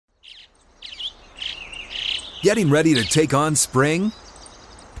Getting ready to take on spring?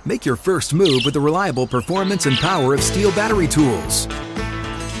 Make your first move with the reliable performance and power of Steel battery tools.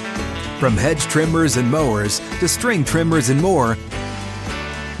 From hedge trimmers and mowers to string trimmers and more,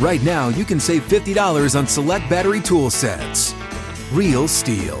 right now you can save $50 on select battery tool sets. Real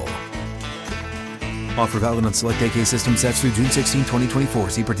Steel. Offer valid on select AK system sets through June 16,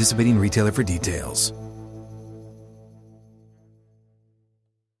 2024. See participating retailer for details.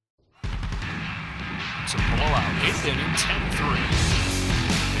 It's a blowout. 8th inning, 10-3.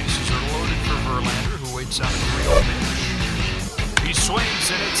 Bases are loaded for Verlander, who waits on a 3-0 pitch. He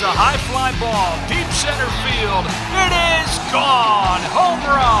swings, and it's a high fly ball. Deep center field. It is gone. Home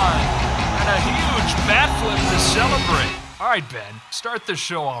run. And a huge bat flip to celebrate. All right, Ben, start the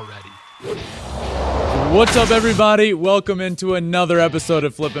show already. What's up, everybody? Welcome into another episode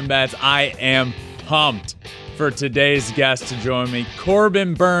of Flippin' Bats. I am pumped for today's guest to join me.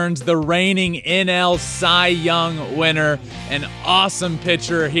 Corbin Burnes, the reigning NL Cy Young winner, an awesome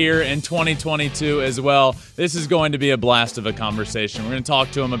pitcher here in 2022 as well. This is going to be a blast of a conversation. We're going to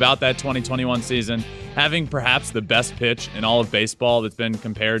talk to him about that 2021 season, having perhaps the best pitch in all of baseball that's been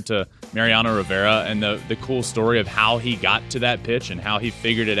compared to Mariano Rivera, and the cool story of how he got to that pitch and how he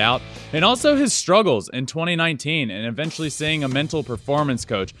figured it out, and also his struggles in 2019 and eventually seeing a mental performance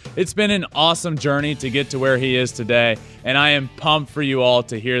coach. It's been an awesome journey to get to where he is today, and I am pumped for you all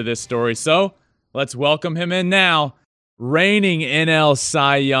to hear this story. So let's welcome him in now. Reigning NL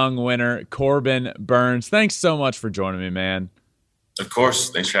Cy Young winner, Corbin Burnes. Thanks so much for joining me, man. Of course.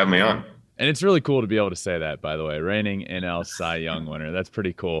 Thanks for having me on. And it's really cool to be able to say that, by the way. Reigning NL Cy Young winner. That's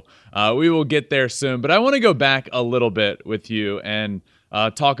pretty cool. We will get there soon. But I want to go back a little bit with you and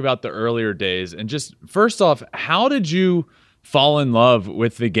talk about the earlier days. And just first off, how did you fall in love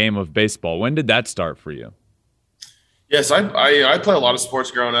with the game of baseball? When did that start for you? Yes, I play a lot of sports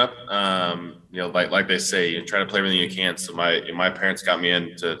growing up. Like they say, you try to play everything you can. So my parents got me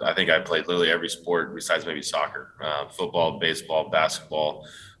into, I think I played literally every sport besides maybe soccer, football, baseball, basketball.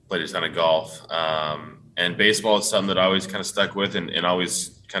 Played a ton of golf, and baseball is something that I always kind of stuck with and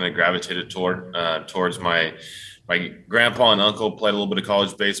always kind of gravitated towards my grandpa and uncle played a little bit of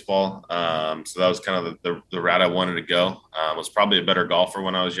college baseball. So that was kind of the route I wanted to go. Was probably a better golfer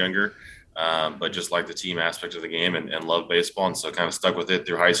when I was younger, but just liked the team aspect of the game and loved baseball. And so kind of stuck with it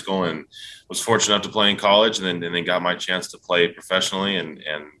through high school and was fortunate enough to play in college and then got my chance to play professionally. And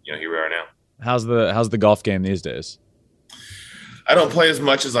here we are now. How's the golf game these days? I don't play as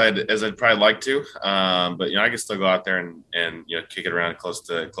much as I'd probably like to, but I can still go out there and kick it around close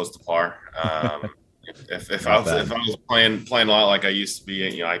to par. If I was playing a lot like I used to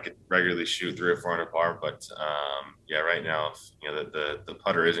be, I could regularly shoot 300 or 400 par. But right now, the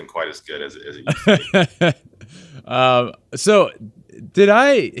putter isn't quite as good as it used to be. So, did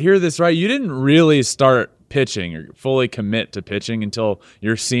I hear this right? You didn't really start pitching or fully commit to pitching until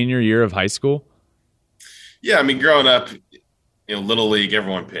your senior year of high school? Yeah, I mean, growing up, Little League,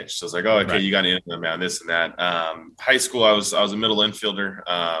 everyone pitched. So it's like, oh, okay, right. You got into the mound, this and that. High school, I was a middle infielder.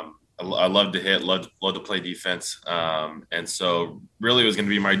 I loved to hit, loved to play defense. And so really it was going to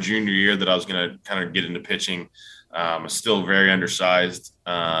be my junior year that I was going to kind of get into pitching. I'm still very undersized.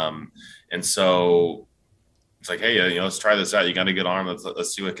 And so it's like, hey, let's try this out. You got a good arm.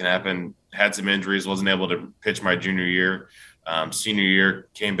 Let's see what can happen. Had some injuries, wasn't able to pitch my junior year. Senior year,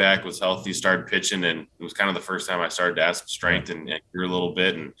 came back, was healthy, started pitching, and it was kind of the first time I started to add some strength and grew a little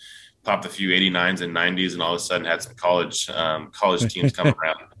bit and popped a few 89s and 90s, and all of a sudden had some college teams come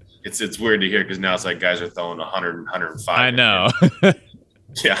around. It's weird to hear because now it's like guys are throwing 100 and 105. I know.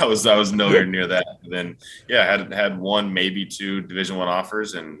 Yeah, I was nowhere near that. And then had one, maybe two Division I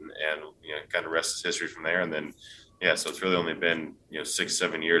offers, and kind of rest is history from there. And then so it's really only been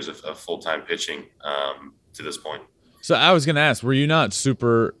 6-7 years of full-time pitching to this point. So I was going to ask, were you not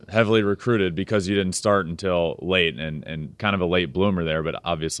super heavily recruited because you didn't start until late and kind of a late bloomer there, but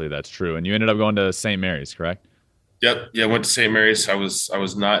obviously that's true. And you ended up going to St. Mary's, correct? Yep. Yeah, I went to St. Mary's. I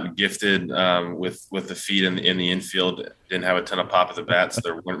was not gifted with the feet in the infield. Didn't have a ton of pop at the bat, so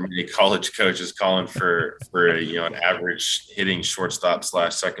there weren't many college coaches calling for an average hitting shortstop /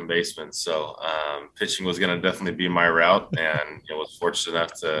 second baseman. So pitching was going to definitely be my route, and was fortunate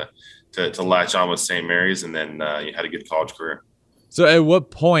enough to latch on with St. Mary's, and then you had a good college career. So at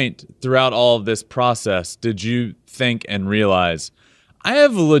what point throughout all of this process did you think and realize, I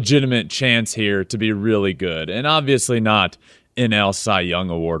have a legitimate chance here to be really good, and obviously not NL Cy Young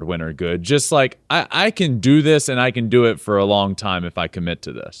Award winner good, just like I can do this and I can do it for a long time if I commit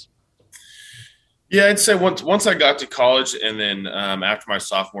to this? Yeah, I'd say once I got to college, and then after my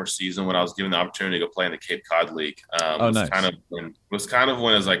sophomore season, when I was given the opportunity to go play in the Cape Cod League, Oh, nice. was kind of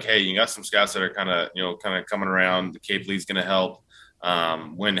when it was like, hey, you got some scouts that are kind of coming around. The Cape League's going to help.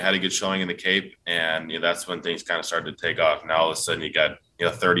 When had a good showing in the Cape, and that's when things kind of started to take off. Now all of a sudden you got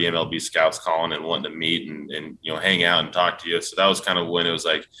 30 MLB scouts calling and wanting to meet and hang out and talk to you. So that was kind of when it was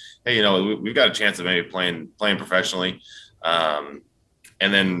like, hey, we've got a chance of maybe playing professionally.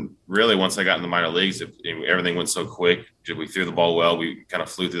 And then really once I got in the minor leagues, everything went so quick. We threw the ball well. We kind of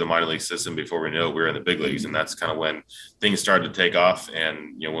flew through the minor league system before we knew it, we were in the big leagues. And that's kind of when things started to take off.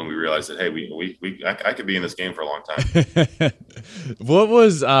 And, when we realized that, hey, I could be in this game for a long time. What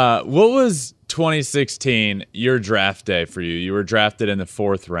was 2016, your draft day for you? You were drafted in the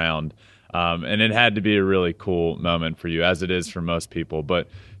 4th round. And it had to be a really cool moment for you, as it is for most people. But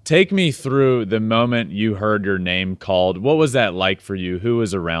take me through the moment you heard your name called. What was that like for you? Who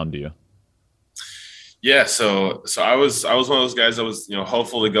was around you? Yeah, so I was one of those guys that was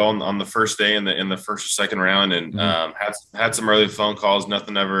hopeful to go on the first day in the first or second round, and had some early phone calls.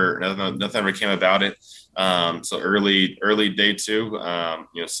 Nothing ever came about it. So early day 2,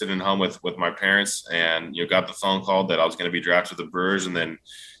 sitting home with my parents, and got the phone call that I was going to be drafted to the Brewers, and then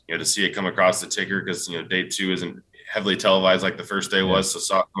to see it come across the ticker, because day 2 isn't heavily televised like the first day was. So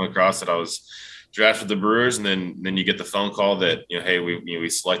saw it come across that I was drafted the Brewers, and then you get the phone call that hey, we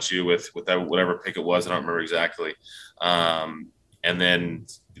select you with that, whatever pick it was. I don't remember exactly. And then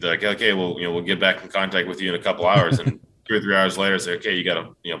they're like, okay, well we'll get back in contact with you in a couple hours. And 2 or 3 hours later, say, okay, you got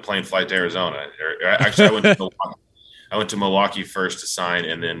a plane flight to Arizona. Or actually, I went to Milwaukee first to sign,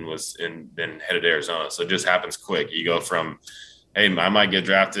 and then headed to Arizona. So it just happens quick. You go from, hey, I might get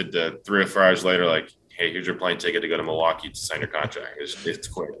drafted, to 3 or 4 hours later, like, hey, here's your plane ticket to go to Milwaukee to sign your contract. It's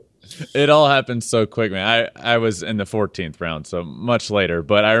quick. It all happened so quick, man. I was in the 14th round, so much later.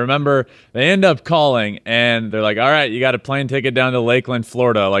 But I remember they end up calling, and they're like, all right, you got a plane ticket down to Lakeland,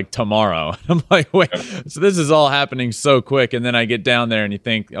 Florida, like tomorrow. I'm like, wait, so this is all happening so quick. And then I get down there, and you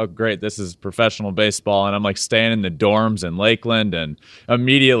think, oh, great, this is professional baseball. And I'm like staying in the dorms in Lakeland, and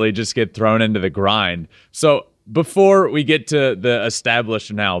immediately just get thrown into the grind. So before we get to the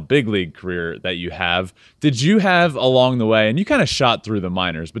established now big league career that you have, did you have along the way, and you kind of shot through the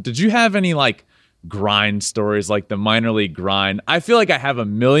minors, but did you have any like grind stories, like the minor league grind? I feel like I have a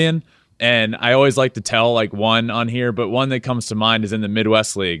million, and I always like to tell like one on here, but one that comes to mind is in the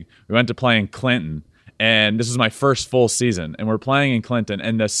Midwest League. We went to play in Clinton, and this was my first full season, and we're playing in Clinton,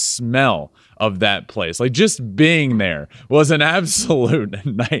 and the smell of that place, like just being there, was an absolute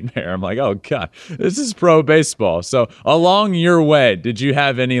nightmare. I'm like, oh God, this is pro baseball. So along your way, did you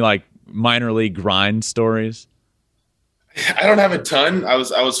have any like minor league grind stories? I don't have a ton. I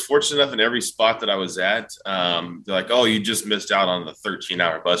was fortunate enough in every spot that I was at. They're like, oh, you just missed out on the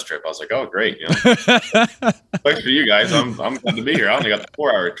 13-hour bus trip. I was like, oh, great. Thanks for you guys. I'm glad to be here. I only got the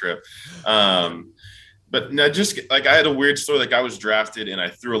 4-hour trip. But no, just like I had a weird story. Like I was drafted and I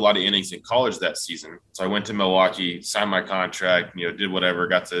threw a lot of innings in college that season. So I went to Milwaukee, signed my contract, did whatever,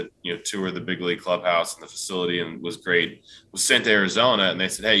 got to, tour the big league clubhouse and the facility, and was great. Was sent to Arizona, and they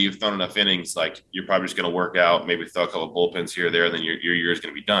said, hey, you've thrown enough innings. Like you're probably just going to work out, maybe throw a couple of bullpens here or there, and then your year is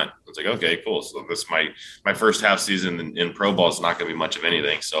going to be done. I was like, okay, cool. So this my first half season in pro ball is not going to be much of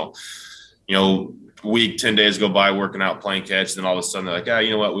anything. So, week, 10 days go by working out, playing catch. Then all of a sudden they're like,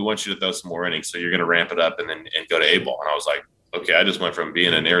 you know what? We want you to throw some more innings. So you're going to ramp it up and go to A-ball. And I was like, okay, I just went from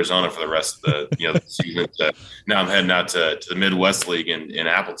being in Arizona for the rest of the, the season to now I'm heading out to the Midwest League in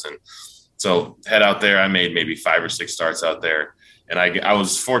Appleton. So head out there. I made maybe 5 or 6 starts out there. And I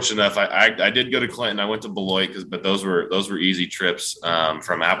was fortunate enough. I did go to Clinton. I went to Beloit, but those were easy trips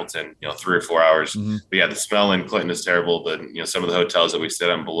from Appleton. 3 or 4 hours. Mm-hmm. But yeah, the smell in Clinton is terrible. But some of the hotels that we stayed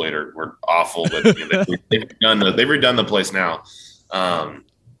at in Beloit were awful. But they've redone the place now.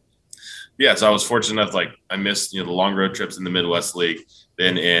 Yeah, so I was fortunate enough. Like I missed the long road trips in the Midwest League.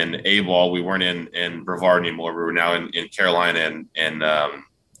 Then in A-ball, we weren't in Brevard anymore. We were now in Carolina and we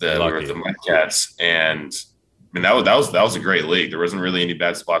were at the Mudcats. And I mean, that was a great league. There wasn't really any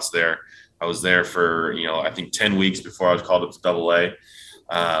bad spots there. I was there for, I think 10 weeks before I was called up to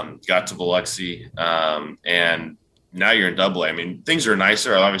AA. Got to Biloxi, and now you're in AA. I mean, things are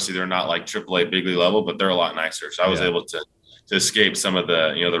nicer. Obviously, they're not like AAA big league level, but they're a lot nicer. So I was able to escape some of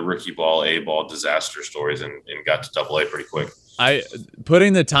the, the rookie ball, A-ball disaster stories and got to AA pretty quick.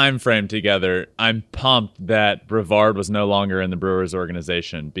 Putting the time frame together, I'm pumped that Brevard was no longer in the Brewers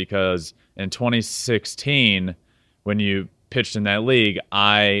organization, because in 2016, when you pitched in that league,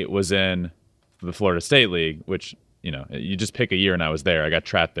 I was in the Florida State League, which you just pick a year and I was there. I got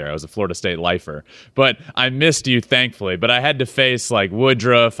trapped there. I was a Florida State lifer. But I missed you, thankfully. But I had to face like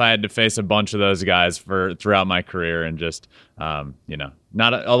Woodruff. I had to face a bunch of those guys throughout my career, and just,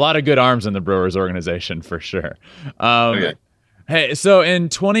 not a lot of good arms in the Brewers organization for sure. Okay. Hey, so in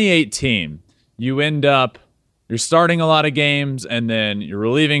 2018, you're starting a lot of games, and then you're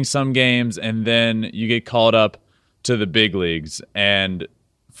relieving some games, and then you get called up to the big leagues. And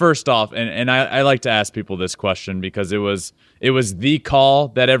first off, and I like to ask people this question because it was the call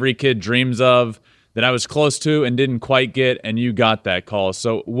that every kid dreams of, that I was close to and didn't quite get, and you got that call.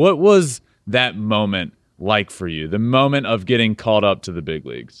 So what was that moment like for you, the moment of getting called up to the big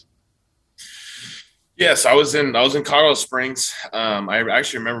leagues? Yes, I was in Colorado Springs. I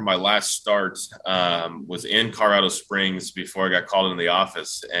actually remember my last start was in Colorado Springs before I got called into the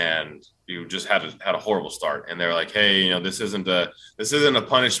office, and you just had a horrible start. And they're like, "Hey, this isn't a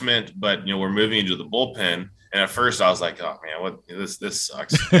punishment, but we're moving you to the bullpen." And at first, I was like, "Oh man, what this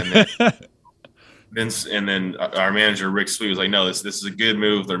sucks." And then our manager Rick Sweet was like, "No, this is a good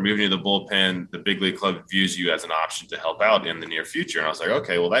move. They're moving you to the bullpen. The big league club views you as an option to help out in the near future." And I was like,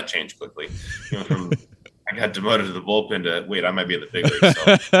 "Okay, well that changed quickly." I got demoted to the bullpen to wait. I might be in the big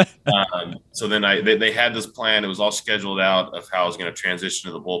league. So then they had this plan. It was all scheduled out of how I was going to transition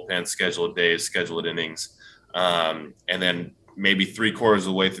to the bullpen, scheduled days, scheduled innings, and then maybe 3/4 of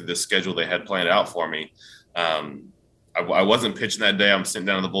the way through the schedule they had planned out for me. I wasn't pitching that day. I'm sitting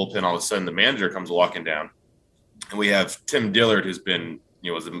down in the bullpen. All of a sudden, the manager comes walking down, and we have Tim Dillard, who's been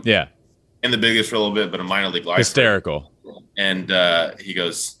in the big leagues for a little bit, but a minor league lifer. Hysterical. And he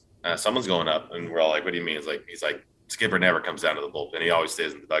goes, "Someone's going up," and we're all like, "What do you mean?" He's like, "Skipper never comes down to the bullpen. He always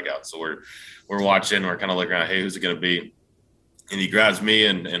stays in the dugout." So we're watching. We're kind of looking around. Hey, who's it going to be? And he grabs me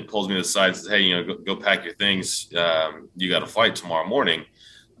and pulls me to the side and says, "Hey, go pack your things. You got a flight tomorrow morning.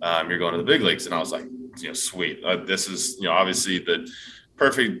 You're going to the big leagues." And I was like, sweet. This is obviously the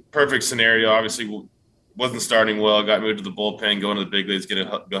perfect scenario. Obviously wasn't starting well. Got moved to the bullpen, going to the big leagues,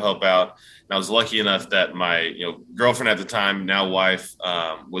 go help out. And I was lucky enough that my girlfriend at the time, now wife,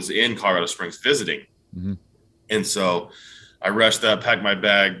 was in Colorado Springs visiting. Mm-hmm. And so I rushed up, packed my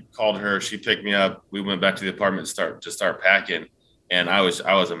bag, called her. She picked me up. We went back to the apartment to start packing. And I was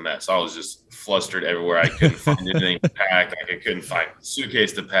a mess. I was just flustered everywhere. I couldn't find anything to pack. I couldn't find a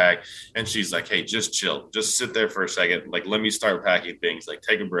suitcase to pack. And she's like, "Hey, just chill. Just sit there for a second. Like, let me start packing things. Like,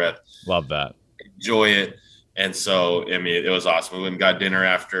 take a breath. Love that. Enjoy it." And so, it was awesome. We went and got dinner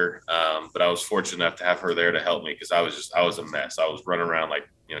after, but I was fortunate enough to have her there to help me because I was a mess. I was running around like,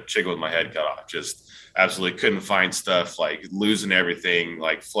 chicken with my head cut off, just absolutely couldn't find stuff, like losing everything,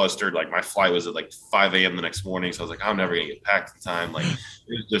 like flustered. Like my flight was at like 5 a.m. the next morning. So I was like, I'm never going to get packed in time. Like it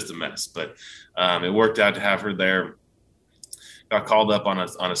was just a mess, but it worked out to have her there. Got called up on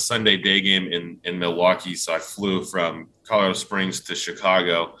a Sunday day game in Milwaukee. So I flew from Colorado Springs to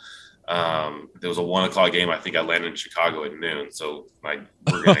Chicago. There was a 1:00 game. I think I landed in Chicago at noon. So we're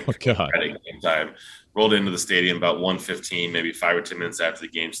going to at game time. Rolled into the stadium about 1:15, maybe 5 or 10 minutes after the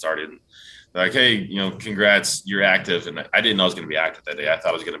game started. They're like, "Hey, congrats, you're active." And I didn't know I was going to be active that day. I thought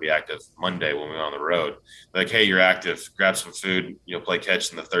I was going to be active Monday when we went on the road. They're like, "Hey, you're active. Grab some food. Play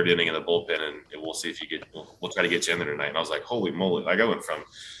catch in the third inning of the bullpen, and we'll see if we'll try to get you in there tonight." And I was like, "Holy moly!" Like I went from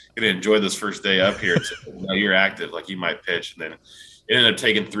going to enjoy this first day up here to "No, you're active. Like you might pitch." And then it ended up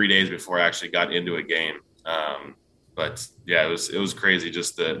taking 3 days before I actually got into a game. But yeah, it was crazy.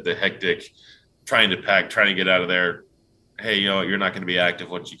 Just the hectic, trying to pack, trying to get out of there. Hey, you're not going to be active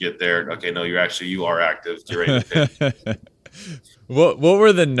once you get there. Okay, no, you are active. You're ready to pitch. What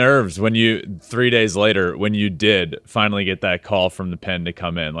were the nerves when 3 days later, when you did finally get that call from the pen to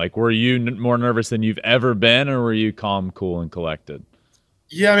come in? Like, were you more nervous than you've ever been, or were you calm, cool, and collected?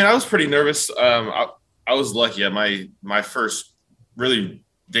 Yeah, I was pretty nervous. I was lucky. My first really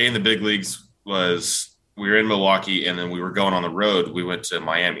day in the big leagues was we were in Milwaukee, and then we were going on the road. We went to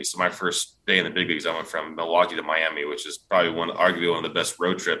Miami. So my first day in the big leagues, I went from Milwaukee to Miami, which is probably arguably one of the best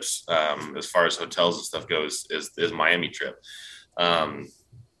road trips as far as hotels and stuff goes, is Miami trip.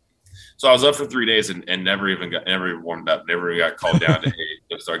 So I was up for 3 days and never even warmed up, never got called down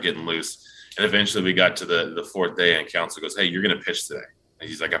to start getting loose. And eventually we got to the fourth day, and counsel goes, "Hey, you're going to pitch today." And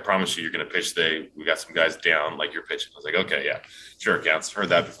he's like, "I promise you, you're going to pitch today. We got some guys down, like you're pitching." I was like, "Okay, yeah, sure, counsel. Heard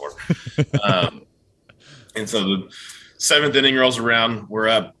that before." And so the 7th inning rolls around. We're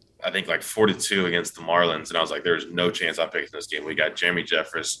up, I think, like 4-2 against the Marlins. And I was like, there's no chance I'm picking this game. We got Jeremy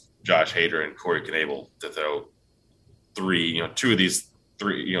Jeffress, Josh Hader, and Corey Knebel to throw 2 of these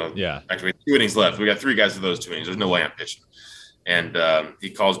 3, actually 2 innings left. We got 3 guys of those 2 innings. There's no way I'm pitching. And he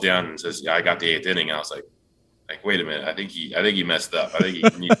calls down and says, "Yeah, I got the 8th inning." And I was like, like, wait a minute, I think he messed up. I think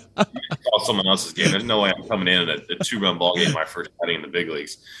he needs to call someone else's game. There's no way I'm coming in a 2-run ball game my first outing in the big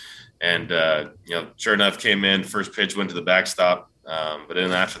leagues. And sure enough, came in, first pitch went to the backstop. But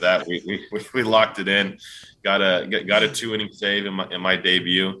then after that, we locked it in, got a 2-inning save in my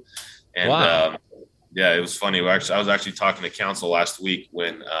debut. And wow. Yeah, it was funny. I was actually talking to counsel last week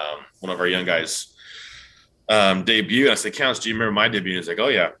when one of our young guys debuted. I said, "Counts, do you remember my debut?" He's like, "Oh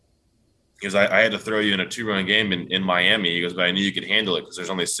yeah." Because I had to throw you in a 2-run game in Miami. He goes, "But I knew you could handle it because there's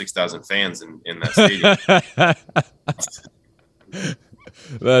only 6,000 fans in that stadium."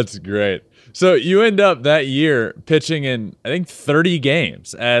 That's great. So you end up that year pitching in, I think, 30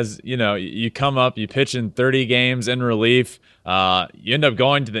 games. As you know, you come up, you pitch in 30 games in relief. You end up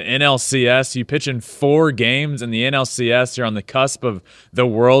going to the NLCS. You pitch in 4 games in the NLCS. You're on the cusp of the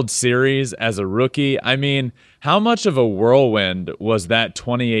World Series as a rookie. I mean, how much of a whirlwind was that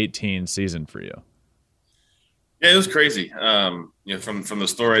 2018 season for you? Yeah, it was crazy. From the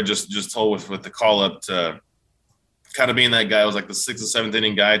story I just told with the call up to kind of being that guy, I was like the 6th or 7th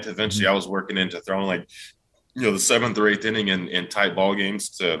inning guy to eventually I was working into throwing like, the 7th or 8th inning in tight ball games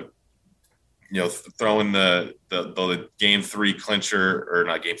to, throwing the game 3 clincher, or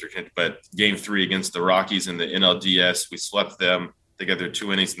not game 3, but game 3 against the Rockies in the NLDS. We swept them. They got their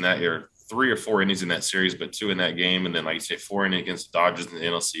 2 innings in that year, 3 or 4 innings in that series, but 2 in that game. And then, like you say, 4 innings against the Dodgers in the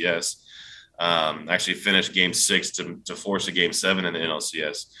NLCS. Actually finished game 6 to force a game 7 in the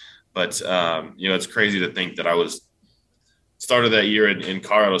NLCS. But, it's crazy to think that I was started that year in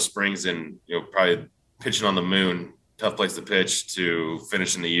Colorado Springs and, probably pitching on the moon, tough place to pitch, to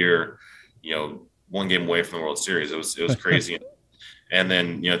finishing the year, 1 game away from the World Series. It was crazy. And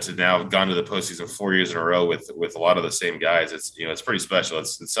then, to now have gone to the postseason 4 years in a row with a lot of the same guys. It's, it's pretty special.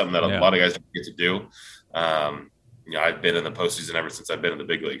 It's something that a lot of guys don't get to do. I've been in the postseason ever since I've been in the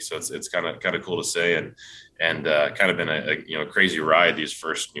big league. So it's kind of cool to say, and kind of been a crazy ride these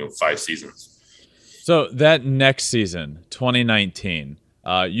first, 5 seasons. So that next season, 2019,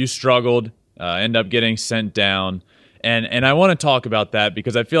 you struggled, end up getting sent down. And I want to talk about that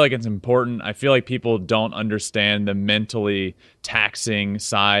because I feel like it's important. I feel like people don't understand the mentally taxing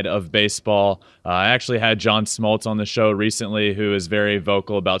side of baseball. I actually had John Smoltz on the show recently, who is very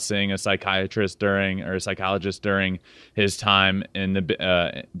vocal about seeing a psychiatrist during his time in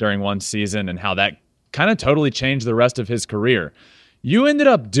the during one season, and how that kind of totally changed the rest of his career. You ended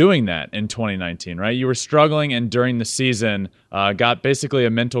up doing that in 2019, right? You were struggling, and during the season, got basically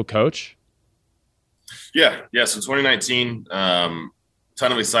a mental coach. Yeah. So 2019, ton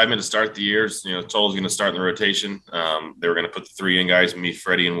of excitement to start the year. Total was going to start in the rotation. They were going to put the 3 young guys, me,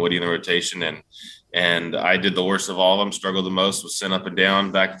 Freddie, and Woody, in the rotation, and I did the worst of all of them. Struggled the most. Was sent up and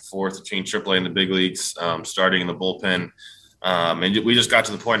down, back and forth between AAA and the big leagues. Starting in the bullpen. And we just got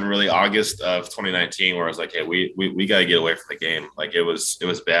to the point in really August of 2019 where I was like, hey, we got to get away from the game. Like it was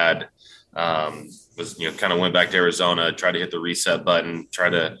bad. Kind of went back to Arizona, tried to hit the reset button, try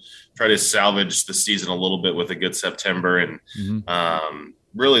to salvage the season a little bit with a good September. And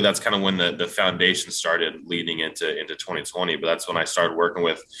really that's kind of when the foundation started leading into 2020. But that's when I started working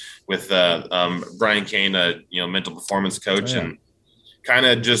with Brian Kane, a mental performance coach, and kind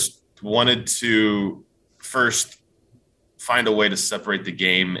of just wanted to first find a way to separate the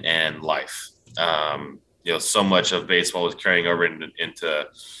game and life. So much of baseball was carrying over into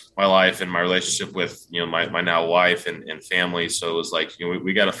my life and my relationship with, my now wife and family. So it was like,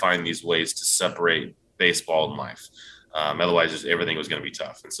 we got to find these ways to separate baseball and life. Otherwise just everything was going to be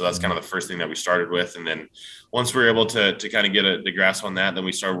tough. And so that's kind of the first thing that we started with. And then once we were able to kind of get the grasp on that, then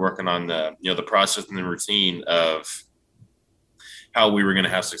we started working on the process and the routine of how we were going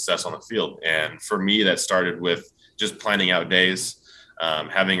to have success on the field. And for me, that started with just planning out days,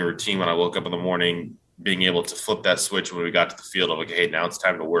 having a routine when I woke up in the morning, being able to flip that switch when we got to the field of like, hey, now it's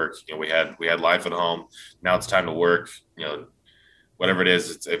time to work. We had life at home. Now it's time to work. Whatever it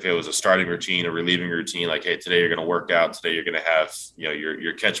is, if it was a starting routine, a relieving routine, like, hey, today you're going to work out. Today you're going to have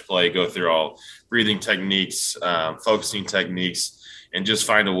your catch play, go through all breathing techniques, focusing techniques, and just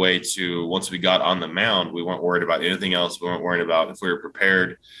find a way to, once we got on the mound, we weren't worried about anything else. We weren't worried about if we were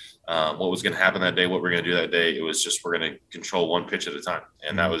prepared. What was going to happen that day, what we're going to do that day. It was just, we're going to control one pitch at a time.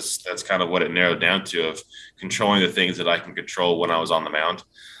 And that's kind of what it narrowed down to, of controlling the things that I can control when I was on the mound.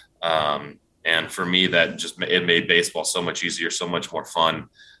 And for me, it made baseball so much easier, so much more fun.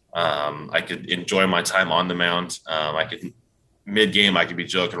 I could enjoy my time on the mound. Mid-game, I could be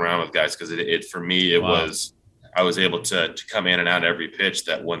joking around with guys, because for me, I was able to come in and out every pitch.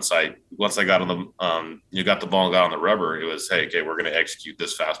 That once I got on got the ball and got on the rubber, it was, hey, okay, we're going to execute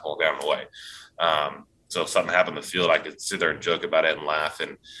this fastball down the way. So if something happened in the field, I could sit there and joke about it and laugh,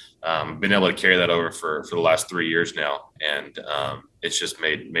 and been able to carry that over for the last 3 years now. And it's just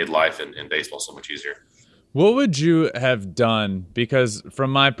made life in baseball so much easier. What would you have done? Because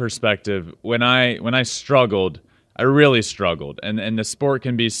from my perspective, when I struggled, I really struggled. And the sport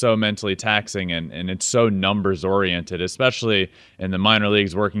can be so mentally taxing, and it's so numbers oriented, especially in the minor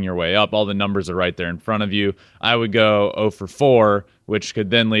leagues, working your way up. All the numbers are right there in front of you. I would go 0 for 4, which could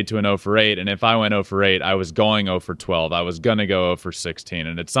then lead to an 0 for 8. And if I went 0 for 8, I was going 0 for 12. I was going to go 0 for 16.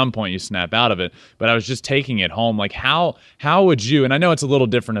 And at some point you snap out of it. But I was just taking it home. Like how would you, and I know it's a little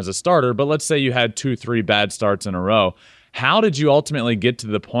different as a starter, but let's say you had 2-3 bad starts in a row. How did you ultimately get to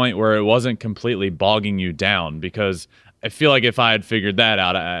the point where it wasn't completely bogging you down? Because I feel like if I had figured that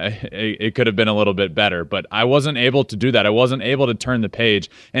out, it could have been a little bit better. But I wasn't able to do that. I wasn't able to turn the page.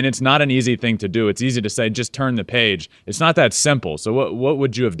 And it's not an easy thing to do. It's easy to say, just turn the page. It's not that simple. So what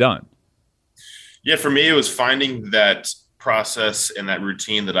would you have done? Yeah, for me, it was finding that process and that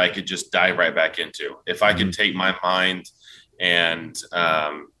routine that I could just dive right back into. If I could take my mind and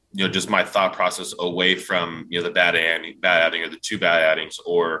just my thought process away from, the bad outing or the 2 bad outings,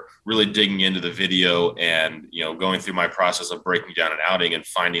 or really digging into the video and, going through my process of breaking down an outing and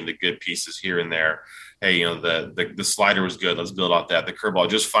finding the good pieces here and there. Hey, the slider was good. Let's build off that. The curveball,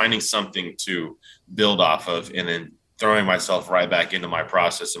 just finding something to build off of, and then throwing myself right back into my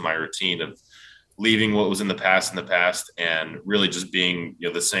process and my routine of leaving what was in the past and really just being,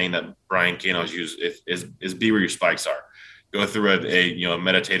 the saying that Brian Cano's used is be where your spikes are. Go through a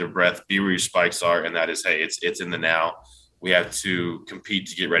meditative breath, be where your spikes are, and that is, hey, it's in the now. We have to compete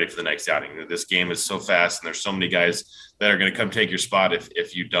to get ready for the next outing. This game is so fast, and there's so many guys that are going to come take your spot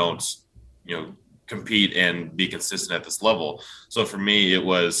if you don't, compete and be consistent at this level. So for me, it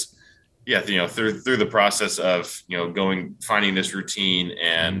was, through the process of finding this routine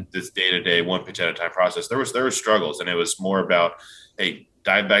and this day-to-day, one pitch at a time process. There were struggles, and it was more about, hey,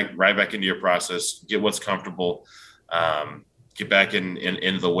 dive right back into your process, get what's comfortable. Get back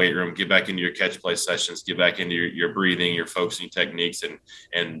into the weight room, get back into your catch play sessions, get back into your breathing, your focusing techniques,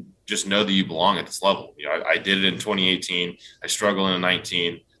 and just know that you belong at this level. I did it in 2018. I struggled in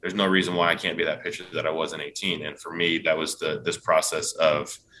 19. There's no reason why I can't be that pitcher that I was in 18. And for me, that was this process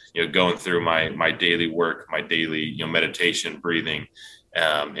of, going through my daily work, my daily, meditation, breathing,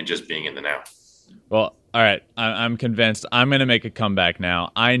 and just being in the now. Well, all right. I'm convinced I'm going to make a comeback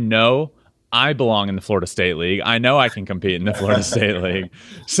now. I know I belong in the Florida State League. I know I can compete in the Florida State League.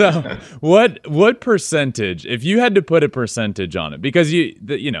 So what percentage, if you had to put a percentage on it, because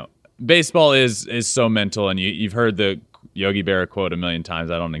baseball is so mental, and you've heard the Yogi Berra quote a million times.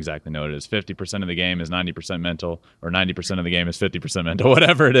 I don't exactly know what it is. 50% of the game is 90% mental, or 90% of the game is 50% mental,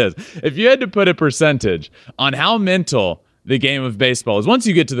 whatever it is. If you had to put a percentage on how mental the game of baseball is, once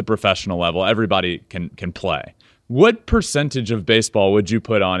you get to the professional level, everybody can play. What percentage of baseball would you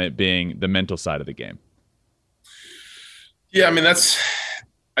put on it being the mental side of the game? Yeah, I mean,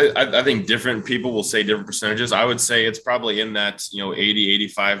 I think different people will say different percentages. I would say it's probably in that, 80,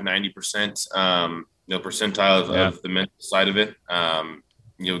 85, 90%, percentile of the mental side of it.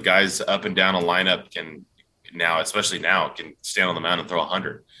 Guys up and down a lineup can stand on the mound and throw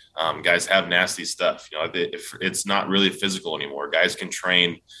 100. Guys have nasty stuff. It's not really physical anymore. Guys can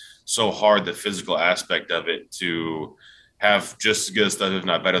train so hard, the physical aspect of it, to have just as good stuff, if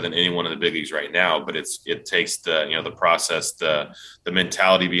not better, than anyone in the big leagues right now. But it takes the process, the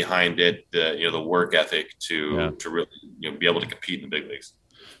mentality behind it, the work ethic to really be able to compete in the big leagues.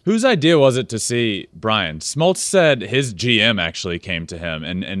 Whose idea was it to see Brian? Smoltz said his GM actually came to him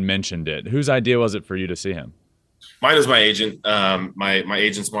and mentioned it. Whose idea was it for you to see him? Mine is my agent. My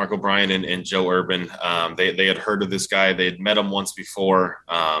agents, Mark O'Brien and Joe Urban. They had heard of this guy. They had met him once before.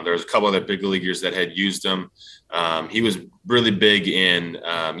 There was a couple other big leaguers that had used him. He was really big in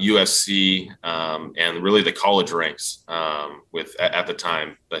UFC and really the college ranks at the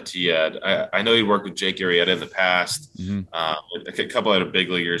time. But he had, I know he worked with Jake Arrieta in the past. A couple other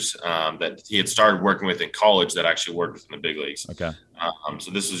big leaguers that he had started working with in college that actually worked within the big leagues. Okay. So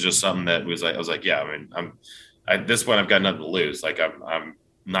this was just something that I was like, yeah, I mean, at this point, I've got nothing to lose. Like I'm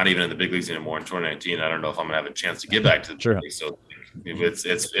not even in the big leagues anymore in 2019. I don't know if I'm gonna have a chance to get back to the big leagues. So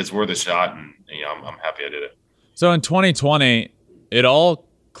it's worth a shot, and I'm happy I did it. So in 2020, it all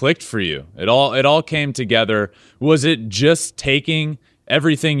clicked for you. It all came together. Was it just taking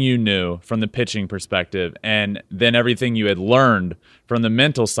everything you knew from the pitching perspective and then everything you had learned from the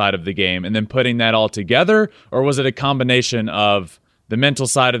mental side of the game and then putting that all together, or was it a combination of the mental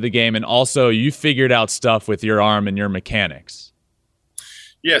side of the game and also you figured out stuff with your arm and your mechanics?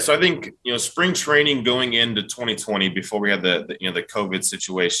 Yeah, so I think spring training going into 2020 before we had the COVID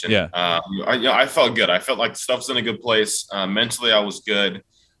situation. Yeah, I felt good. I felt like stuff's in a good place. Mentally, I was good.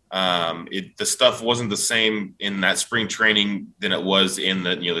 The stuff wasn't the same in that spring training than it was in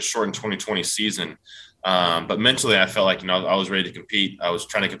the shortened 2020 season. But mentally, I felt like I was ready to compete. I was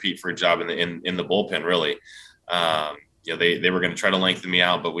trying to compete for a job in the bullpen, really. They were going to try to lengthen me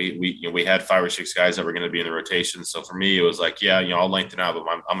out, but we had 5 or 6 guys that were going to be in the rotation. So for me, it was like, I'll lengthen out, but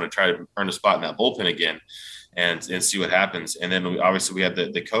I'm going to try to earn a spot in that bullpen again and see what happens. And then obviously we had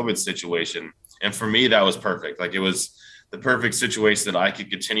the COVID situation. And for me, that was perfect. Like, it was the perfect situation that I could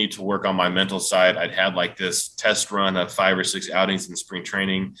continue to work on my mental side. I'd had like this test run of 5 or 6 outings in spring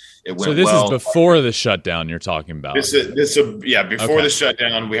traiing. It went so this well. is before the shutdown you're talking about. Before the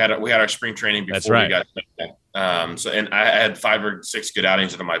shutdown, we had our spring training before That's right. we got shut down. And I had 5 or 6 good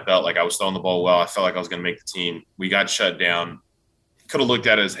outings under my belt. Like, I was throwing the ball well. I felt like I was going to make the team. We got shut down. Could have looked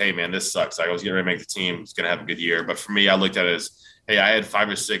at it as, hey man, this sucks. Like, I was getting ready to make the team. It's going to have a good year. But for me, I looked at it as, hey, I had 5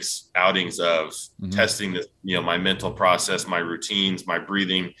 or 6 outings of testing this, my mental process, my routines, my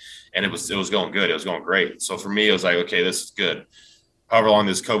breathing, and it was going good. It was going great. So for me, it was like, okay, this is good. However long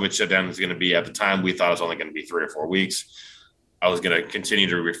this COVID shutdown is going to be, at the time, we thought it was only going to be 3 or 4 weeks. I was going to continue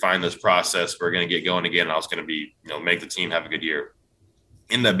to refine this process. We're going to get going again. I was going to be, make the team have a good year.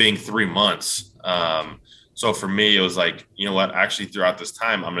 Ended up being 3 months. So for me, it was like, you know what, actually throughout this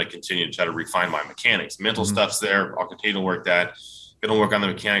time, I'm going to continue to try to refine my mechanics. Mental stuff's there. I'll continue to work that. Going to work on the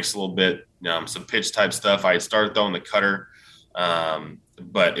mechanics a little bit, some pitch type stuff. I had started throwing the cutter,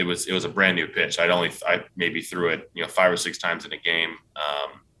 but it was a brand new pitch. I maybe threw it, 5 or 6 times in a game.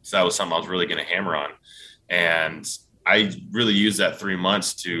 So that was something I was really going to hammer on. And I really used that 3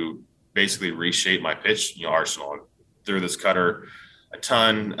 months to basically reshape my pitch, arsenal. I threw this cutter a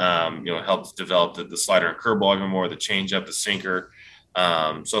ton, helped develop the slider and curveball even more, the changeup, the sinker.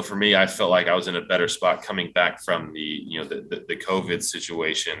 So for me, I felt like I was in a better spot coming back from the COVID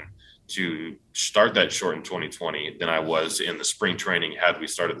situation to start that short in 2020 than I was in the spring training had we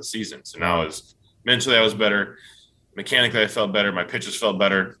started the season. So now mentally I was better. Mechanically, I felt better. My pitches felt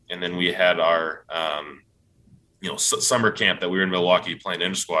better. And then we had our, summer camp that we were in Milwaukee playing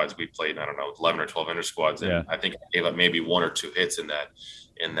inter squads. We played, 11 or 12 inter squads. And I think I gave up maybe 1 or 2 hits in that.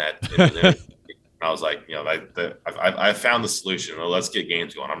 I was like, I found the solution. Well, let's get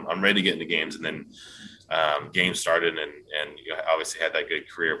games going. I'm ready to get into games. And then games started and obviously had that good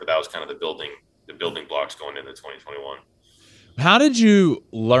career, but that was kind of the building blocks going into 2021. How did you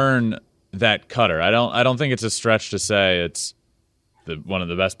learn that cutter? I don't think it's a stretch to say it's one of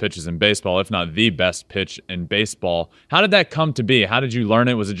the best pitches in baseball, if not the best pitch in baseball. How did that come to be? How did you learn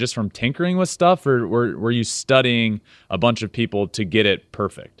it? Was it just from tinkering with stuff, or were you studying a bunch of people to get it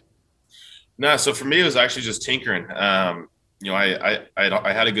perfect? No, so for me, it was actually just tinkering. I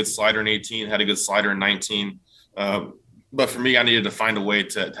had a good slider in 18, had a good slider in 19. But for me, I needed to find a way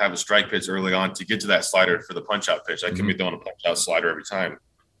to have a strike pitch early on to get to that slider for the punch-out pitch. I couldn't be throwing a punch-out slider every time.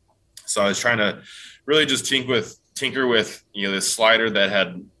 So I was trying to really just tinker with this slider that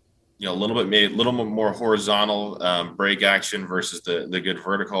had a little bit more horizontal break action versus the good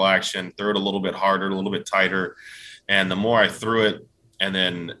vertical action. Throw it a little bit harder, a little bit tighter, and the more I threw it, and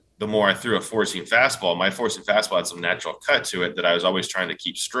then the more I threw a four-seam fastball, my four-seam fastball had some natural cut to it that I was always trying to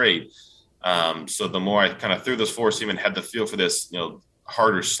keep straight. So the more I kind of threw this four-seam and had the feel for this,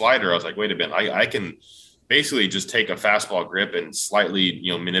 harder slider, I was like, wait a minute, I can basically just take a fastball grip and slightly,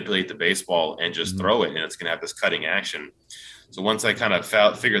 manipulate the baseball and just throw it, and it's going to have this cutting action. So once I kind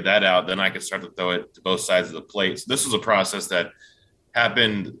of figured that out, then I could start to throw it to both sides of the plate. So this was a process that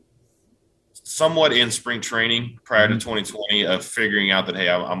happened somewhat in spring training prior to 2020 of figuring out that, hey,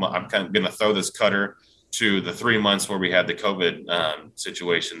 I'm kind of going to throw this cutter, to the 3 months where we had the COVID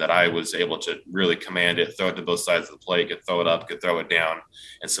situation, that I was able to really command it, throw it to both sides of the plate, could throw it up, could throw it down.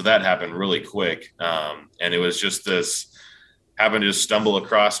 And so that happened really quick. And it was just this having to just stumble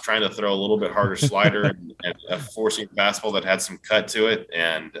across trying to throw a little bit harder slider and a four-seam fastball that had some cut to it.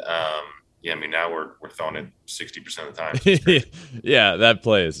 And now we're throwing it 60% of the time. Yeah, that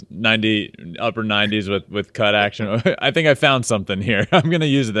plays 90 upper 90s with cut action. I think I found something here. I'm going to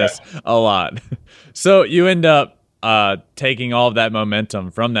use this a lot. So you end up taking all of that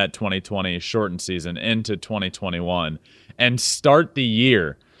momentum from that 2020 shortened season into 2021 and start the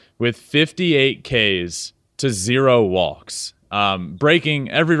year with 58 Ks to 0 walks. Breaking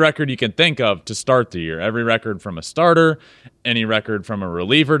every record you can think of to start the year. Every record from a starter, any record from a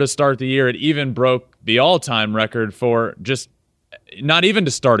reliever to start the year. It even broke the all-time record for just not even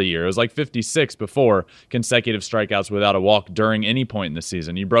to start a year. It was like 56 before consecutive strikeouts without a walk during any point in the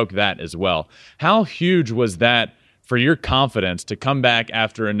season. You broke that as well. How huge was that for your confidence to come back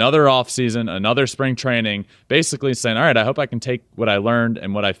after another offseason, another spring training, basically saying, all right, I hope I can take what I learned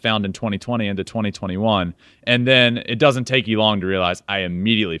and what I found in 2020 into 2021. And then it doesn't take you long to realize I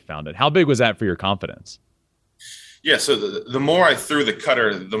immediately found it. How big was that for your confidence? Yeah, so the more I threw the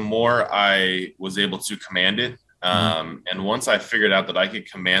cutter, the more I was able to command it. And once I figured out that I could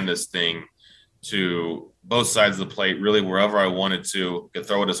command this thing to both sides of the plate, really wherever I wanted to, could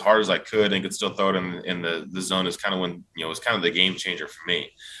throw it as hard as I could and could still throw it in the zone, is kind of when, it was kind of the game changer for me.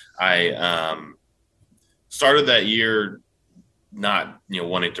 I started that year not,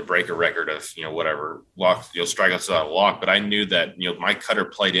 wanting to break a record of, whatever walk, strikeouts without a walk, but I knew that, my cutter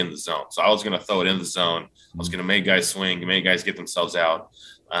played in the zone. So I was going to throw it in the zone. I was going to make guys swing, make guys get themselves out.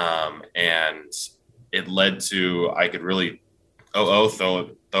 And it led to, I could really throw it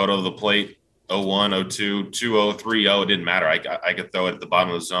over the plate, 0-1, 0-2, 2-0, 3-0. It didn't matter. I could throw it at the bottom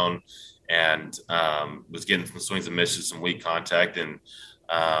of the zone, and was getting some swings and misses, some weak contact, and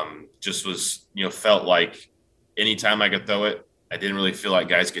just was, felt like anytime I could throw it, I didn't really feel like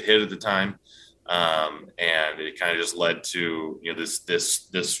guys could hit it at the time. And it kind of just led to,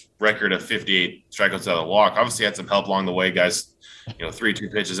 this record of 58 strikeouts out of the walk. Obviously had some help along the way, guys,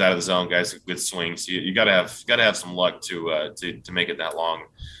 3-2 pitches out of the zone, guys with good swings. You gotta have some luck to make it that long.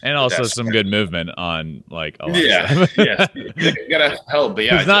 And also some good movement on like a lot. Yeah. Yeah. You gotta help, but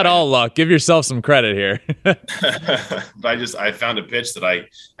yeah. It's not all luck. Give yourself some credit here. But I found a pitch that I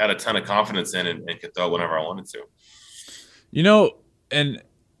had a ton of confidence in and could throw it whenever I wanted to. And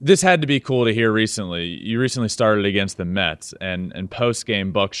this had to be cool to hear recently. You recently started against the Mets, and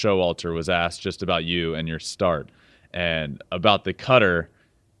post-game, Buck Showalter was asked just about you and your start. And about the cutter,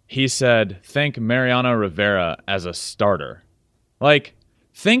 he said, think Mariano Rivera as a starter. Like,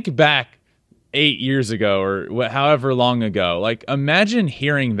 think back 8 years ago or however long ago. Like, imagine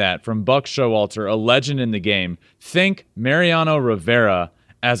hearing that from Buck Showalter, a legend in the game. Think Mariano Rivera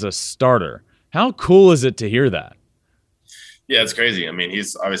as a starter. How cool is it to hear that? Yeah, it's crazy. I mean,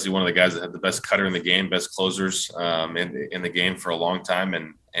 he's obviously one of the guys that had the best cutter in the game, best closers in the game for a long time.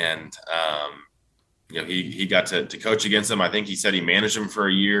 And he got to coach against him. I think he said he managed him for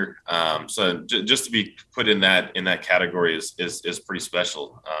a year. So just to be put in that category is pretty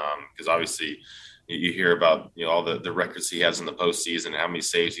special. Because obviously you hear about, all the records he has in the postseason and how many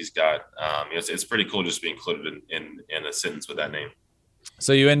saves he's got. It's pretty cool just to be included in a sentence with that name.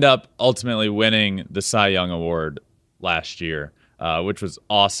 So you end up ultimately winning the Cy Young Award last year, which was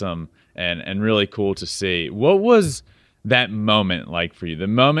awesome and really cool to see. What was that moment like for you? The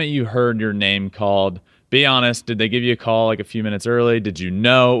moment you heard your name called, be honest, did they give you a call like a few minutes early? Did you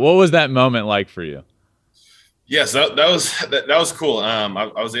know? What was that moment like for you? Yes, that was cool.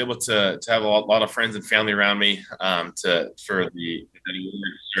 I was able to have a lot of friends and family around me for the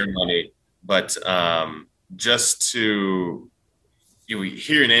ceremony, but just to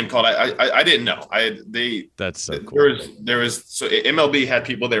hear your name called, I didn't know. That's so cool. There was so MLB had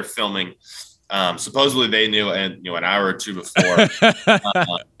people there filming. Supposedly they knew, and an hour or two before,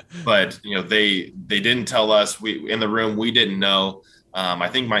 but they didn't tell us. We in the room, we didn't know. I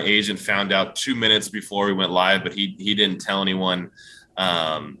think my agent found out 2 minutes before we went live, but he didn't tell anyone.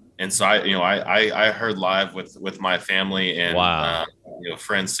 And so I heard live with my family and wow.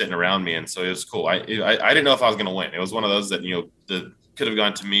 Friends sitting around me, and so it was cool. I didn't know if I was going to win. It was one of those that could have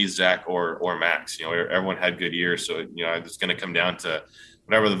gone to me, Zach, or Max. Everyone had good years, so it's going to come down to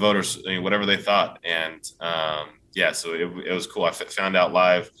whatever the voters, whatever they thought. And so it was cool. I found out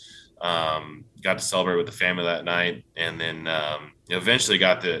live, got to celebrate with the family that night, and then eventually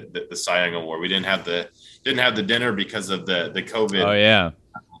got the Cy Young Award. We didn't have the dinner because of the COVID. Oh yeah.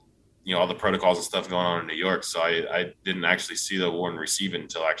 All the protocols and stuff going on in New York. So I didn't actually see the award and receive it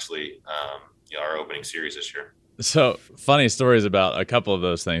until actually our opening series this year. So funny stories about a couple of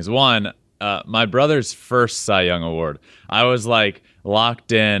those things. One, my brother's first Cy Young Award, I was like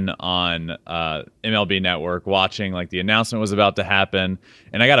locked in on MLB Network watching, like the announcement was about to happen,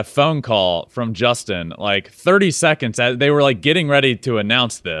 and I got a phone call from Justin like 30 seconds as they were like getting ready to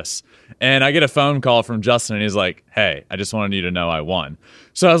announce this, and I get a phone call from Justin and he's like, hey, I just wanted you to know I won.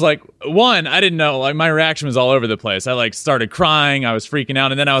 So I was like, one, I didn't know, like my reaction was all over the place. I like started crying, I was freaking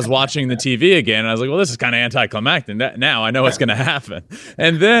out, and then I was watching the TV again and I was like, well, this is kind of anticlimactic. Now I know what's going to happen.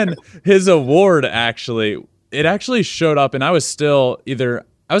 And then his award actually showed up, and I was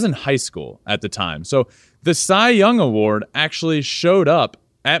in high school at the time. So the Cy Young Award actually showed up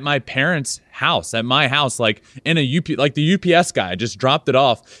at my parents' house, at my house, like in like the UPS guy just dropped it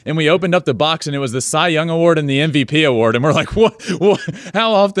off, and we opened up the box and it was the Cy Young Award and the MVP award. And we're like, what?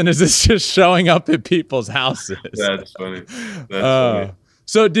 How often is this just showing up at people's houses? That's funny. That's funny.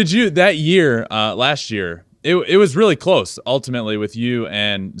 So did you that year, last year, it was really close ultimately with you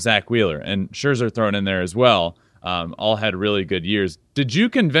and Zach Wheeler, and Scherzer thrown in there as well. All had really good years. Did you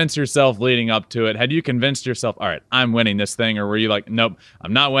convince yourself leading up to it? Had you convinced yourself, all right, I'm winning this thing? Or were you like, nope,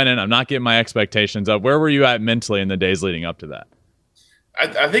 I'm not winning. I'm not getting my expectations up. Where were you at mentally in the days leading up to that?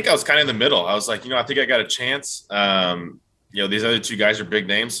 I think I was kind of in the middle. I was like, I think I got a chance. These other two guys are big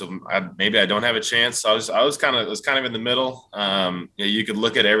names, so maybe I don't have a chance. So I was kind of in the middle. You could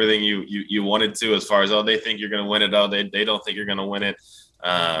look at everything you wanted to as far as, they think you're going to win it. Oh, they don't think you're going to win it.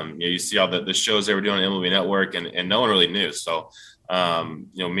 You see all the shows they were doing on MLB Network, and no one really knew. So,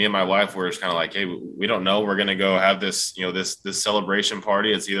 me and my wife were just kind of like, hey, we don't know. We're going to go have this, this celebration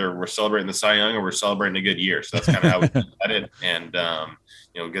party. It's either we're celebrating the Cy Young or we're celebrating a good year. So that's kind of how we did it. And,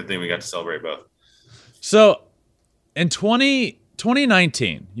 good thing we got to celebrate both. So in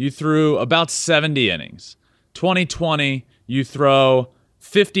 2019, you threw about 70 innings. 2020, you throw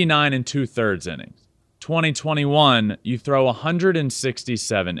 59 and 2/3 innings. 2021, you throw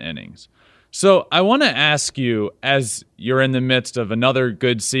 167 innings. So I want to ask you, as you're in the midst of another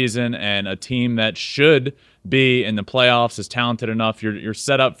good season and a team that should be in the playoffs, is talented enough, you're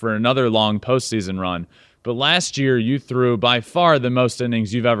set up for another long postseason run. But last year, you threw by far the most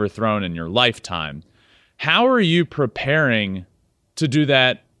innings you've ever thrown in your lifetime. How are you preparing to do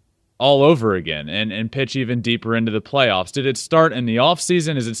that all over again and pitch even deeper into the playoffs? Did it start in the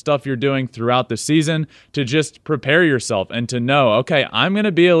offseason? Is it stuff you're doing throughout the season to just prepare yourself and to know, okay, I'm going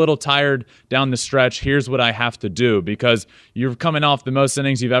to be a little tired down the stretch. Here's what I have to do, because you're coming off the most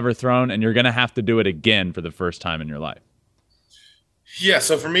innings you've ever thrown and you're going to have to do it again for the first time in your life. Yeah.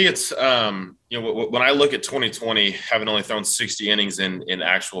 So for me, it's, when I look at 2020, having only thrown 60 innings in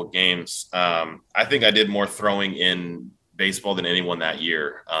actual games, I think I did more throwing in baseball than anyone that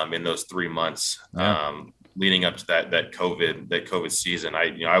year, in those 3 months, leading up to that COVID season.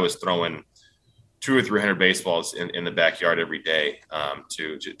 I was throwing 200 or 300 baseballs in the backyard every day,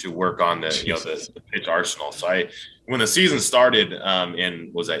 to work on the pitch arsenal. So when the season started,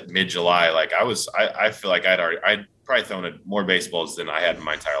 was at mid-July, like I feel like I'd probably thrown more baseballs than I had in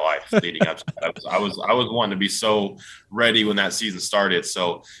my entire life leading up to that. I was wanting to be so ready when that season started.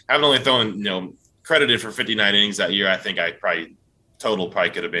 So having only thrown, credited for 59 innings that year, I think I probably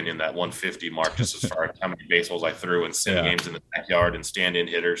could have been in that 150 mark, just as far as how many baseballs I threw and send games in the backyard and stand-in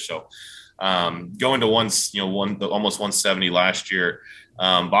hitters. So going to almost 170 last year,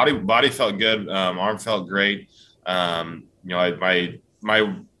 body felt good, arm felt great. My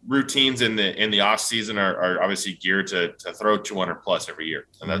routines in the off season are obviously geared to throw 200 plus every year,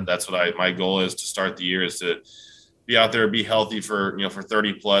 and that's what my goal is to start the year, is to be out there, be healthy for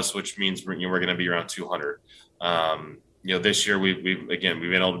 30 plus, which means we're going to be around 200. This year we've been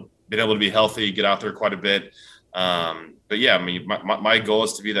able to be healthy, get out there quite a bit. But yeah, I mean, my goal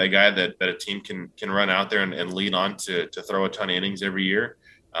is to be that guy that a team can run out there and lean on to throw a ton of innings every year.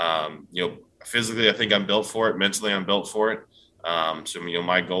 Physically, I think I'm built for it. Mentally, I'm built for it. So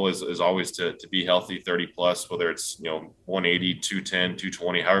my goal is always to be healthy, 30 plus, whether it's 180, 210,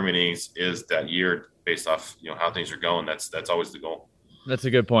 220, however many innings is that year, based off how things are going. That's always the goal. That's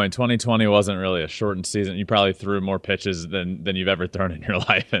a good point. 2020 wasn't really a shortened season. You probably threw more pitches than you've ever thrown in your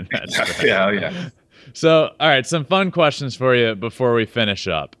life. And yeah. So, all right, some fun questions for you before we finish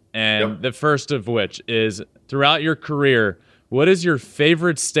up. And the first of which is, throughout your career, what is your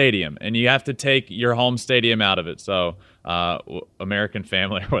favorite stadium? And you have to take your home stadium out of it. So American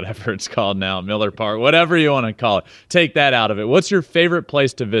Family, or whatever it's called now, Miller Park, whatever you want to call it. Take that out of it. What's your favorite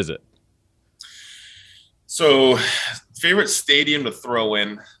place to visit? So favorite stadium to throw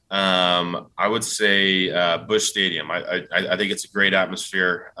in, I would say Busch Stadium. I think it's a great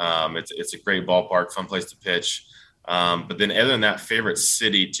atmosphere. It's a great ballpark, fun place to pitch. But then other than that, favorite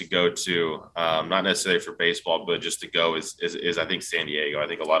city to go to, not necessarily for baseball, but just to go is I think San Diego. I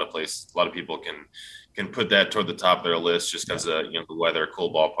think a lot of people can put that toward the top of their list just because the weather,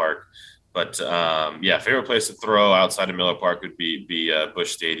 cool ballpark. But favorite place to throw outside of Miller Park would be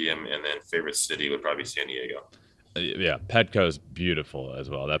Busch Stadium, and then favorite city would probably be San Diego. Yeah, Petco's beautiful as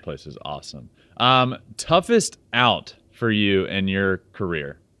well. That place is awesome. Toughest out for you in your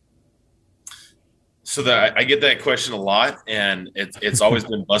career? So I get that question a lot, and it's always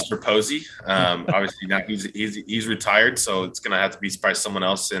been Buster Posey. Obviously now he's retired, so it's going to have to be probably someone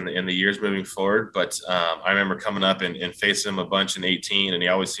else in the years moving forward. But I remember coming up and facing him a bunch in 18, and he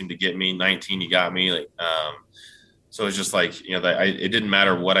always seemed to get me. 19, he got me. So it's just like it didn't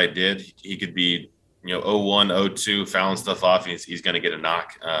matter what I did. He could be 0-1, 0-2, fouling stuff off. He's going to get a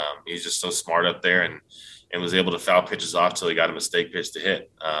knock. He's just so smart up there, and was able to foul pitches off till he got a mistake pitch to hit.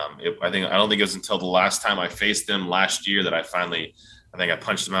 I don't think it was until the last time I faced him last year that I finally I think I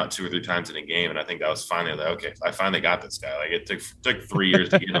punched him out 2 or 3 times in a game, and I think that was finally like, okay, I finally got this guy. Like it took 3 years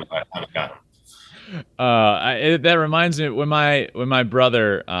to get him, but I finally got him. That reminds me when my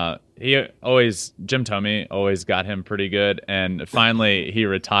brother, Jim Tomey always got him pretty good, and finally he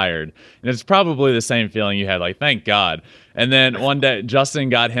retired. And it's probably the same feeling you had, like, thank God. And then one day Justin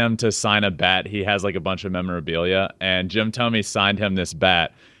got him to sign a bat. He has like a bunch of memorabilia, and Jim Tomey signed him this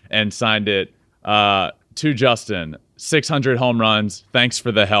bat and signed it to Justin. 600 home runs. Thanks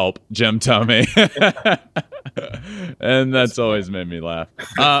for the help, Jim Tomey. And that's always made me laugh.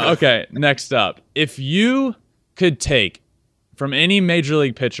 Okay, next up. If you could take from any major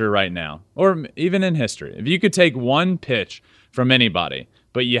league pitcher right now, or even in history, if you could take one pitch from anybody,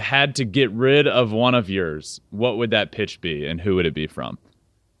 but you had to get rid of one of yours, what would that pitch be, and who would it be from?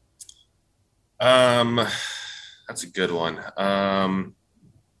 That's a good one.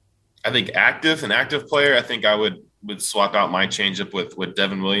 I think an active player, I think I would swap out my changeup with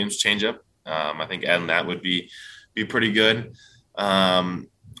Devin Williams' changeup. I think adding that would be pretty good.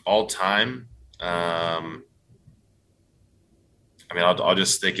 All time. I mean, I'll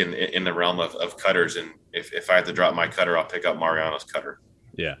just stick in the realm of cutters, and if I have to drop my cutter, I'll pick up Mariano's cutter.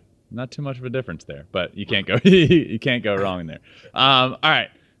 Yeah, not too much of a difference there, but you can't go wrong there. All right,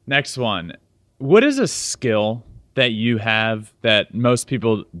 next one. What is a skill that you have that most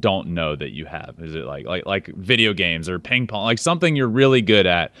people don't know that you have? Is it like video games or ping pong, like something you're really good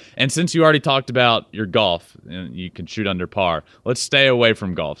at? And since you already talked about your golf, and you can shoot under par, let's stay away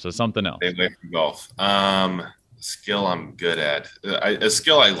from golf. So something else. Stay away from golf. Skill I'm good at. A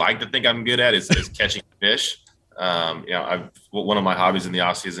skill I like to think I'm good at is catching fish. One of my hobbies in the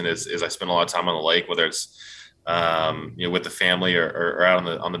off season is I spend a lot of time on the lake, whether it's with the family or out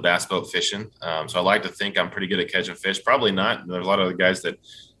on the bass boat fishing. So I like to think I'm pretty good at catching fish. Probably not. There's a lot of other guys that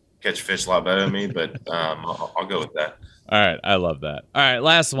catch fish a lot better than me, but I'll go with that. All right. I love that. All right.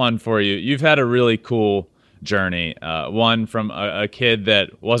 Last one for you. You've had a really cool journey. One from a kid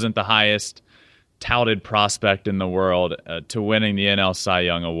that wasn't the highest touted prospect in the world to winning the NL Cy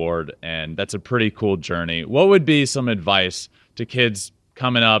Young Award. And that's a pretty cool journey. What would be some advice to kids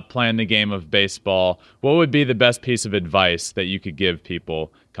coming up, playing the game of baseball? What would be the best piece of advice that you could give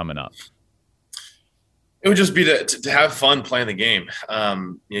people coming up? It would just be to have fun playing the game.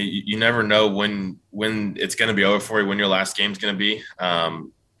 You never know when it's going to be over for you, when your last game is going to be.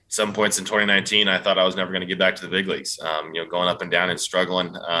 Some points in 2019, I thought I was never going to get back to the big leagues, going up and down and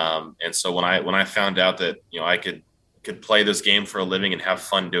struggling. And so when I found out that, I could play this game for a living and have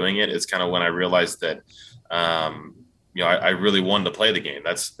fun doing it, it's kind of when I realized that, I really wanted to play the game.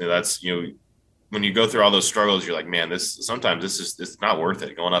 That's when you go through all those struggles, you're like, man, sometimes it's not worth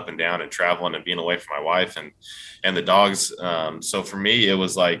it, going up and down and traveling and being away from my wife and the dogs. So for me, it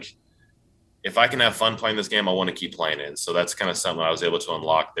was like, if I can have fun playing this game, I want to keep playing it. So that's kind of something I was able to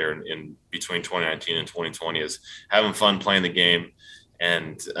unlock there in between 2019 and 2020, is having fun playing the game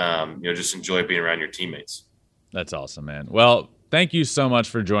and, just enjoy being around your teammates. That's awesome, man. Well, thank you so much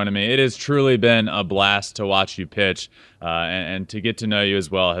for joining me. It has truly been a blast to watch you pitch, and to get to know you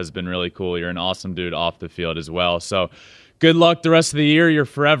as well has been really cool. You're an awesome dude off the field as well. So good luck the rest of the year. You're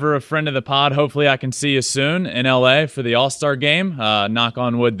forever a friend of the pod. Hopefully I can see you soon in LA for the All-Star game. Knock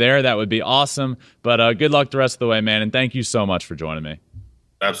on wood there. That would be awesome. But good luck the rest of the way, man. And thank you so much for joining me.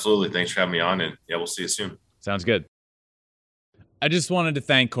 Absolutely. Thanks for having me on. And yeah, we'll see you soon. Sounds good. I just wanted to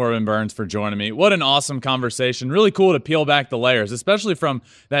thank Corbin Burnes for joining me. What an awesome conversation. Really cool to peel back the layers, especially from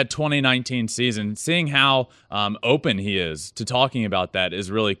that 2019 season. Seeing how open he is to talking about that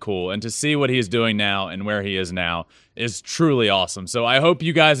is really cool. And to see what he's doing now and where he is now is truly awesome. So I hope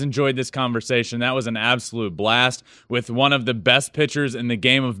you guys enjoyed this conversation. That was an absolute blast with one of the best pitchers in the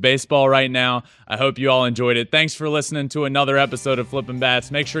game of baseball right now. I hope you all enjoyed it. Thanks for listening to another episode of Flippin'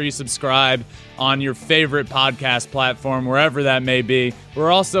 Bats. Make sure you subscribe on your favorite podcast platform, wherever that may be.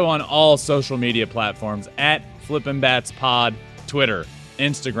 We're also on all social media platforms at Flippin' Bats Pod, Twitter,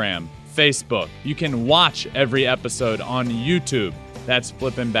 Instagram, Facebook. You can watch every episode on YouTube. That's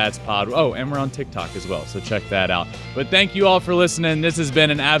Flippin' Bats Pod. Oh, and we're on TikTok as well, so check that out. But thank you all for listening. This has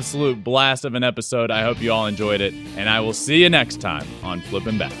been an absolute blast of an episode. I hope you all enjoyed it, and I will see you next time on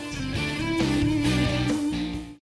Flippin' Bats.